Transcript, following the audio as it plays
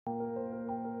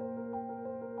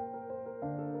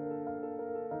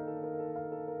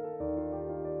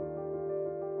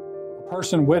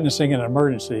person witnessing an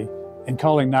emergency and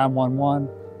calling 911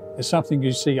 is something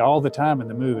you see all the time in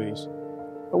the movies.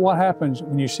 But what happens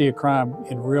when you see a crime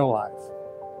in real life?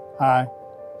 Hi,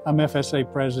 I'm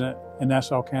FSA President and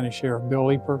Nassau County Sheriff Bill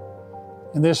Leeper,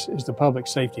 and this is the Public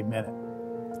Safety Minute.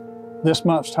 This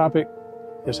month's topic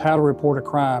is how to report a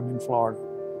crime in Florida.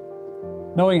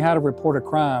 Knowing how to report a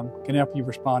crime can help you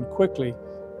respond quickly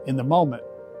in the moment,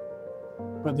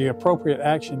 but the appropriate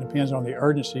action depends on the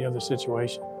urgency of the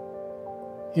situation.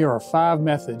 Here are 5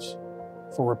 methods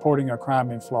for reporting a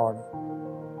crime in Florida.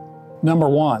 Number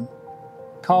 1,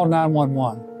 call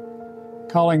 911.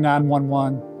 Calling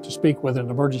 911 to speak with an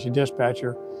emergency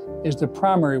dispatcher is the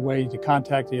primary way to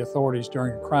contact the authorities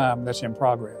during a crime that's in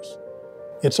progress.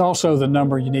 It's also the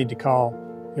number you need to call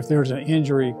if there's an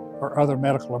injury or other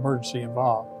medical emergency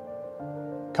involved.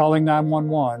 Calling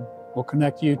 911 will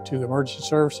connect you to emergency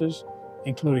services,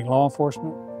 including law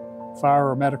enforcement, fire,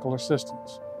 or medical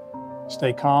assistance.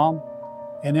 Stay calm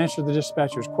and answer the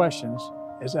dispatcher's questions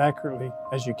as accurately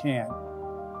as you can.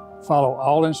 Follow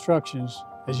all instructions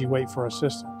as you wait for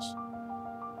assistance.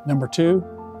 Number 2,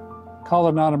 call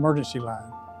a non-emergency line.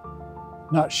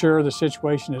 Not sure the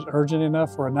situation is urgent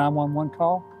enough for a 911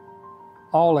 call?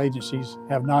 All agencies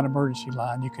have non-emergency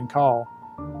line you can call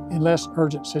in less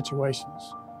urgent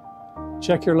situations.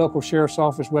 Check your local sheriff's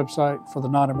office website for the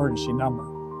non-emergency number.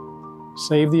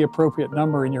 Save the appropriate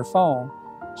number in your phone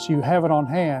so you have it on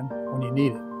hand when you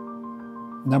need it.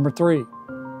 Number 3,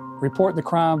 report the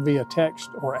crime via text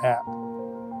or app.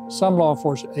 Some law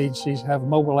enforcement agencies have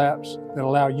mobile apps that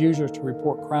allow users to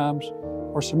report crimes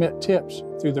or submit tips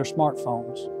through their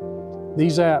smartphones.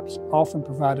 These apps often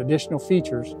provide additional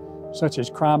features such as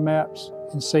crime maps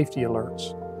and safety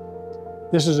alerts.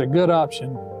 This is a good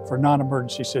option for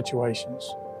non-emergency situations.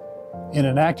 In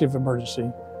an active emergency,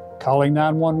 calling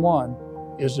 911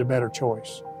 is the better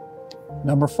choice.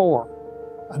 Number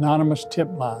 4, anonymous tip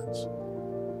lines.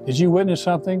 Did you witness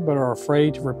something but are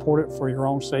afraid to report it for your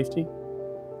own safety?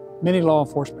 Many law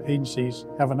enforcement agencies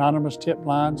have anonymous tip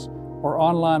lines or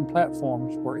online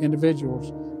platforms where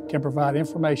individuals can provide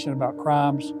information about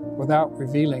crimes without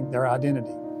revealing their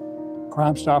identity.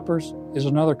 Crime Stoppers is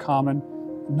another common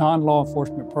non-law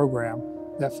enforcement program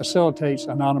that facilitates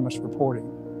anonymous reporting.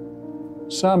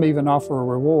 Some even offer a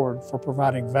reward for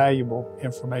providing valuable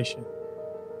information.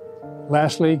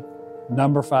 Lastly,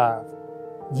 number 5,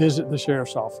 visit the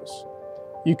sheriff's office.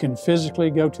 You can physically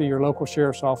go to your local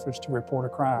sheriff's office to report a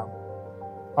crime.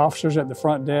 Officers at the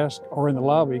front desk or in the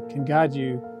lobby can guide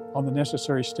you on the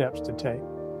necessary steps to take.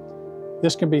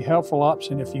 This can be a helpful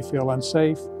option if you feel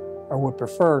unsafe or would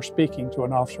prefer speaking to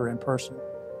an officer in person.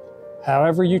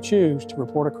 However you choose to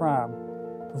report a crime,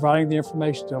 providing the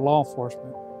information to law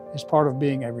enforcement is part of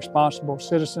being a responsible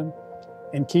citizen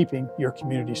and keeping your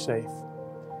community safe.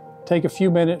 Take a few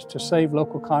minutes to save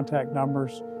local contact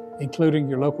numbers, including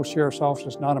your local sheriff's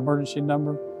office's non-emergency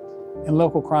number and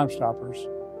local Crime Stoppers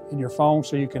in your phone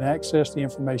so you can access the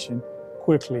information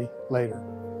quickly later.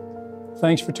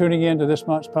 Thanks for tuning in to this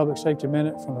month's Public Safety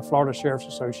Minute from the Florida Sheriff's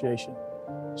Association.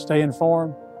 Stay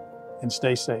informed and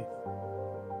stay safe.